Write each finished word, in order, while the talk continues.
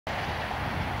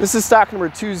This is stock number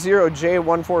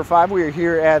 20J145. We are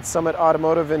here at Summit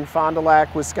Automotive in Fond du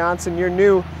Lac, Wisconsin, your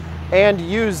new and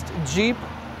used Jeep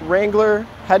Wrangler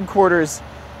headquarters.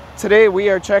 Today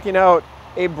we are checking out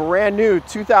a brand new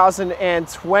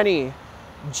 2020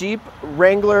 Jeep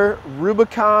Wrangler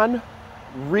Rubicon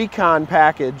Recon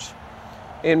package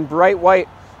in bright white.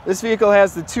 This vehicle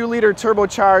has the 2-liter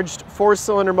turbocharged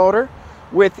 4-cylinder motor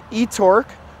with e-torque.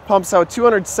 Pumps out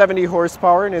 270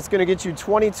 horsepower, and it's going to get you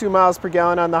 22 miles per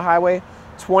gallon on the highway,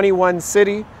 21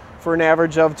 city for an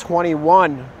average of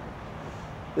 21.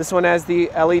 This one has the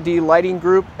LED lighting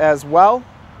group as well.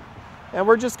 And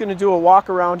we're just going to do a walk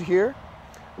around here,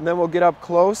 and then we'll get up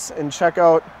close and check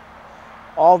out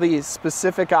all the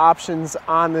specific options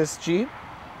on this Jeep.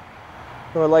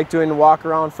 So I like doing the walk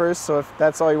around first, so if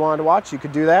that's all you wanted to watch, you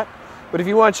could do that. But if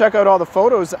you want to check out all the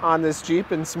photos on this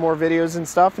Jeep and some more videos and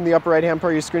stuff, in the upper right hand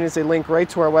part of your screen is a link right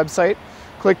to our website.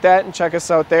 Click that and check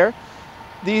us out there.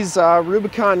 These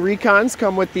Rubicon Recons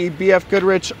come with the BF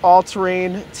Goodrich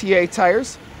all-terrain TA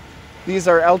tires. These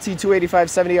are LT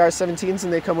 285/70R17s,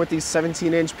 and they come with these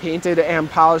 17-inch painted and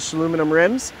polished aluminum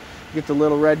rims. You get the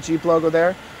little red Jeep logo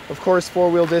there. Of course,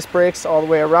 4-wheel disc brakes all the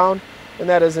way around, and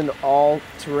that is an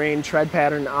all-terrain tread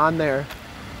pattern on there.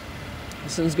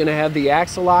 This one's going to have the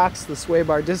axle locks, the sway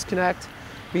bar disconnect.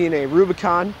 Being a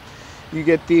Rubicon, you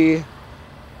get the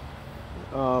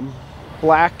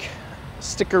black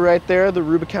sticker right there, the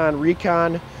Rubicon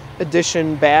Recon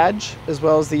Edition badge, as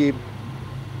well as the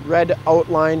red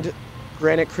outlined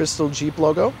granite crystal Jeep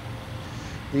logo,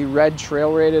 the red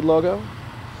trail rated logo,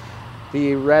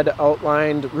 the red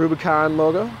outlined Rubicon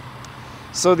logo.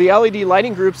 So the LED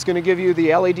lighting group is going to give you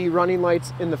the LED running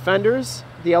lights in the fenders,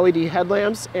 the LED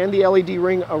headlamps, and the LED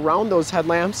ring around those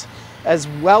headlamps, as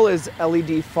well as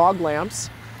LED fog lamps.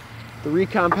 The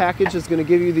Recon package is going to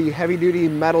give you the heavy-duty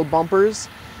metal bumpers,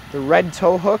 the red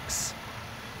tow hooks,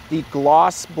 the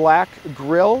gloss black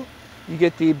grille. You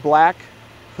get the black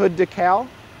hood decal.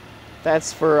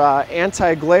 That's for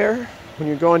anti-glare when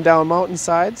you're going down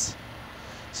mountainsides,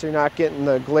 so you're not getting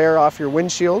the glare off your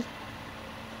windshield.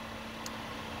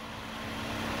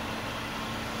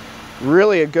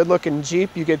 Really a good looking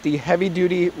Jeep. You get the heavy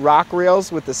duty rock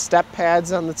rails with the step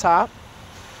pads on the top.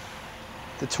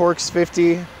 The Torx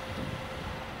 50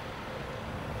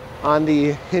 on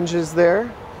the hinges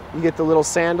there. You get the little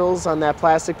sandals on that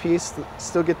plastic piece.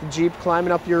 Still get the Jeep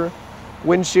climbing up your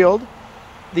windshield.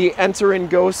 The enter and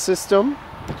go system.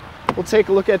 We'll take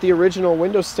a look at the original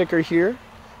window sticker here.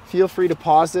 Feel free to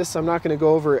pause this. I'm not going to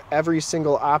go over every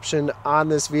single option on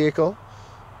this vehicle.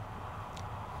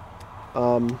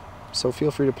 So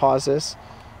feel free to pause this.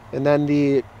 And then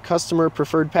the customer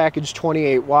preferred package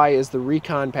 28Y is the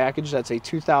Recon package. That's a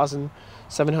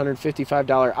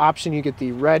 $2,755 option. You get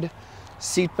the red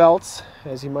seat belts,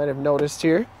 as you might have noticed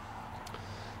here,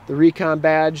 the Recon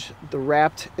badge, the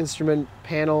wrapped instrument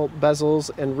panel bezels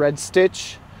and red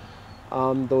stitch,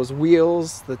 those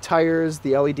wheels, the tires,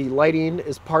 the LED lighting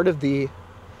is part of the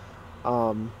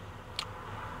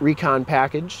Recon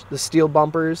package, the steel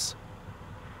bumpers,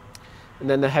 and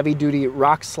then the heavy-duty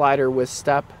rock slider with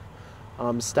steps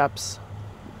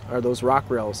are those rock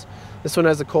rails. This one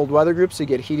has a cold weather group, so you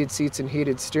get heated seats and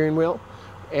heated steering wheel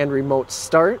and remote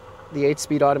start. The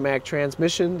 8-speed automatic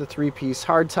transmission, the 3-piece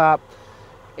hardtop,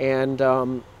 and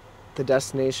the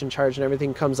destination charge and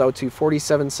everything comes out to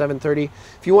 $47,730.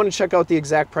 If you want to check out the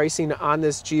exact pricing on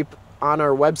this Jeep, on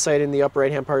our website in the upper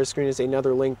right-hand part of the screen is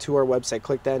another link to our website.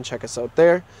 Click that and check us out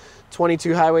there.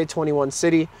 22 highway, 21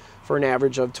 city, for an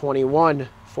average of 21,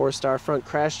 4-star front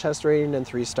crash test rating, and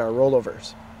 3-star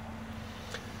rollovers.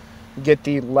 Get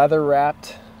the leather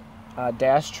wrapped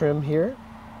dash trim here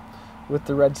with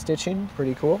the red stitching,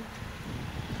 pretty cool.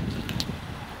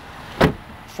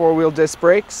 4-wheel disc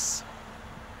brakes.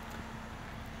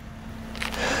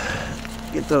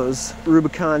 Get those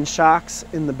Rubicon shocks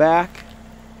in the back.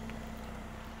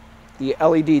 The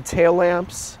LED tail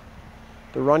lamps,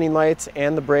 the running lights,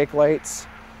 and the brake lights.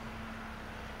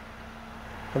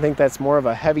 I think that's more of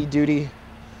a heavy-duty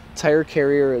tire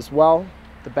carrier as well.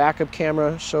 The backup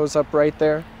camera shows up right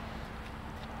there.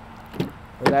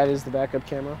 Or that is the backup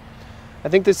camera. I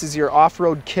think this is your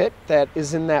off-road kit that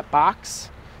is in that box.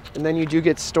 And then you do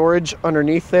get storage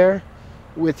underneath there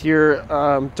with your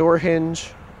door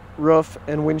hinge, roof,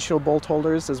 and windshield bolt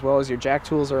holders, as well as your jack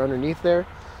tools are underneath there.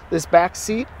 This back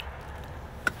seat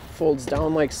folds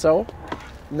down like so,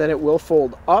 and then it will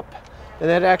fold up, and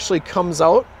that actually comes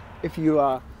out if you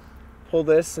pull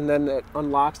this, and then it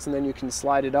unlocks, and then you can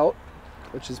slide it out,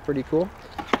 which is pretty cool.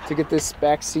 To get this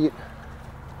back seat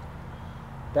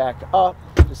back up,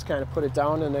 just kind of put it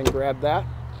down and then grab that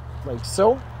like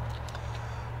so.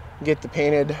 Get the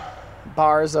painted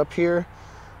bars up here,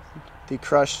 the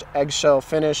crushed eggshell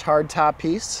finish hard top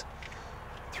piece,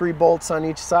 3 bolts on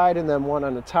each side and then 1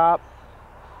 on the top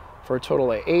for a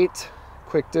total of 8.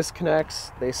 Quick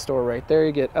disconnects, they store right there.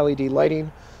 You get LED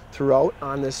lighting throughout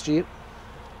on this Jeep.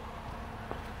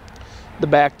 The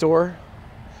back door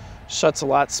shuts a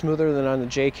lot smoother than on the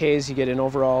JKs. You get an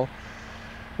overall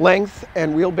length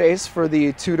and wheelbase for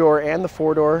the 2-door and the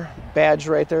 4-door badge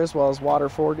right there, as well as water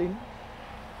fording.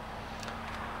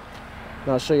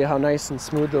 And I'll show you how nice and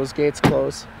smooth those gates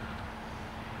close.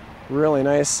 Really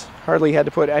nice. Hardly had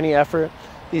to put any effort.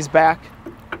 These back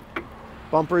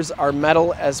bumpers are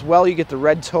metal as well. You get the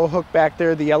red tow hook back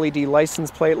there, the LED license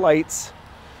plate lights.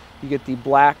 You get the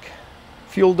black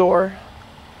fuel door.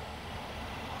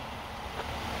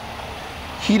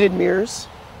 Heated mirrors.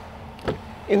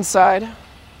 Inside,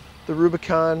 the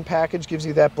Rubicon package gives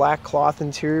you that black cloth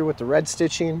interior with the red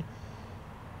stitching.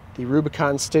 The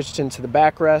Rubicon stitched into the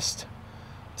backrest.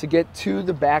 To get to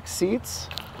the back seats,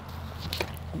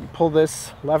 you pull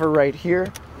this lever right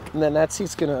here, and then that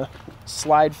seat's gonna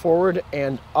slide forward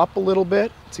and up a little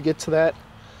bit to get to that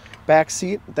back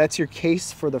seat. That's your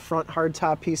case for the front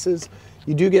hardtop pieces.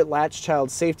 You do get latch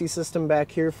child safety system back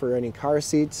here for any car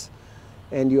seats,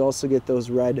 and you also get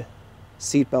those red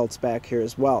seat belts back here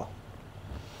as well,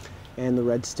 and the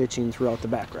red stitching throughout the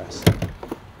backrest.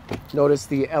 Notice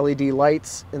the LED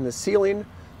lights in the ceiling,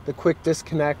 the quick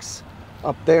disconnects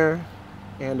up there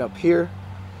and up here.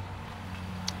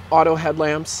 Auto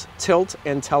headlamps, tilt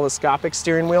and telescopic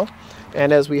steering wheel.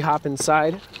 And as we hop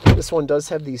inside, this one does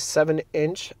have the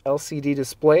 7-inch LCD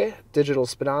display, digital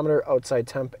speedometer, outside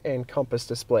temp and compass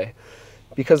display.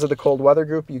 Because of the cold weather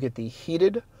group, you get the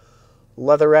heated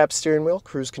leather wrap steering wheel,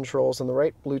 cruise controls on the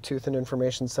right, Bluetooth and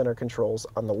information center controls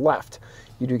on the left.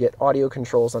 You do get audio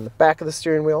controls on the back of the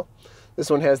steering wheel. This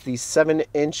one has the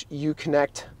 7-inch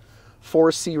Uconnect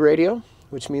 4C radio,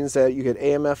 which means that you get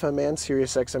AM, FM, and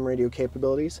Sirius XM radio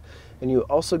capabilities. And you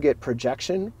also get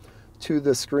projection to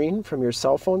the screen from your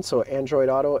cell phone. So Android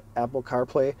Auto, Apple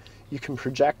CarPlay, you can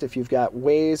project if you've got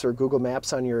Waze or Google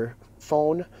Maps on your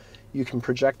phone. You can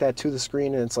project that to the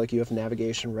screen, and it's like you have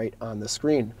navigation right on the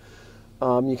screen.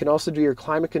 You can also do your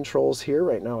climate controls here.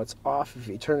 Right now it's off. If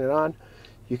you turn it on,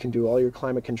 you can do all your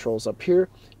climate controls up here.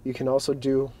 You can also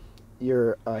do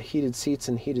your heated seats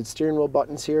and heated steering wheel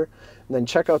buttons here. And then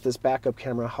check out this backup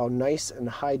camera, how nice and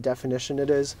high definition it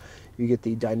is. You get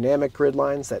the dynamic grid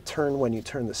lines that turn when you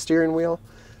turn the steering wheel,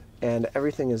 and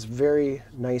everything is very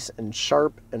nice and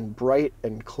sharp and bright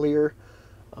and clear.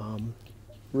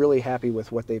 Really happy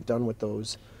with what they've done with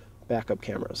those backup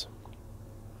cameras.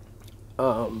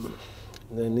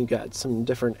 Then you got some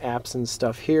different apps and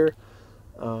stuff here,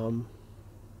 and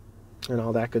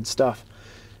all that good stuff.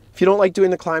 If you don't like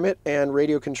doing the climate and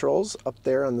radio controls up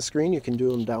there on the screen, you can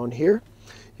do them down here.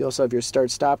 You also have your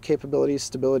start-stop capabilities,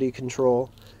 stability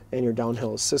control, and your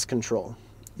downhill assist control.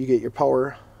 You get your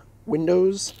power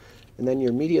windows, and then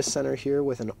your media center here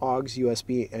with an AUX,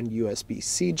 USB, and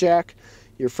USB-C jack.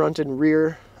 Your front and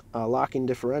rear locking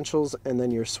differentials, and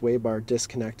then your sway bar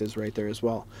disconnect is right there as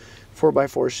well.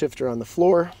 4x4 shifter on the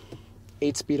floor,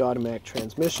 8-speed automatic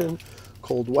transmission.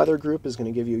 Cold weather group is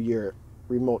going to give you your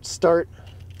remote start,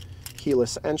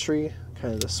 keyless entry,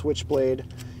 kind of the switchblade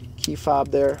key fob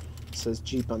there. It says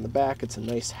Jeep on the back. It's a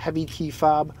nice heavy key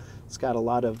fob. It's got a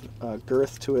lot of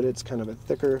girth to it. It's kind of a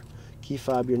thicker key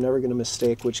fob. You're never going to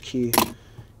mistake which key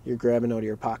you're grabbing out of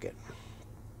your pocket.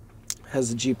 Has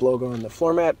the Jeep logo on the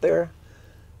floor mat there.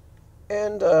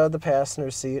 And the passenger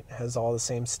seat has all the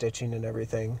same stitching and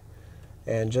everything.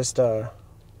 And just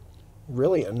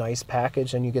really a nice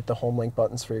package, and you get the home link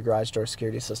buttons for your garage door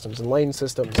security systems and lane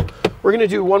systems. We're going to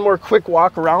do one more quick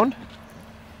walk around,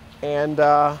 and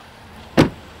I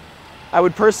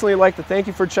would personally like to thank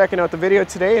you for checking out the video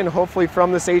today, and hopefully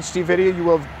from this HD video you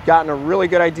will have gotten a really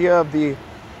good idea of the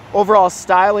overall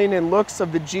styling and looks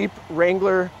of the Jeep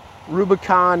Wrangler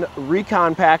Rubicon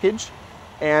Recon package,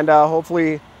 and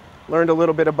hopefully learned a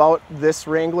little bit about this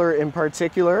Wrangler in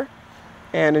particular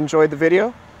and enjoyed the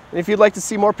video. And if you'd like to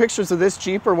see more pictures of this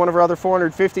Jeep or one of our other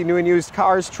 450 new and used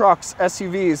cars, trucks,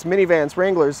 SUVs, minivans,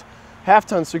 Wranglers, half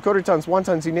tons, 3/4 tons, 1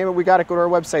 tons, you name it, we got it. Go to our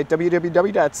website,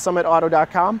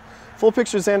 www.summitauto.com. Full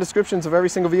pictures and descriptions of every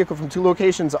single vehicle from 2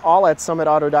 locations, all at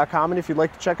summitauto.com. And if you'd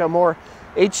like to check out more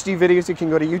HD videos, you can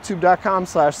go to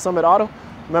youtube.com/summitauto.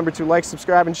 Remember to like,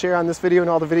 subscribe, and share on this video and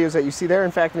all the videos that you see there.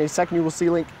 In fact, in a second, you will see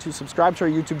a link to subscribe to our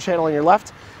YouTube channel on your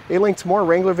left, a link to more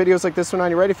Wrangler videos like this one on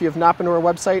your right. If you have not been to our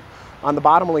website, on the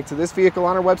bottom, a link to this vehicle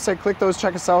on our website. Click those,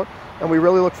 check us out, and we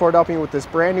really look forward to helping you with this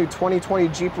brand new 2020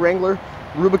 Jeep Wrangler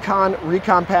Rubicon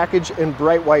Recon package in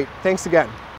bright white. Thanks again.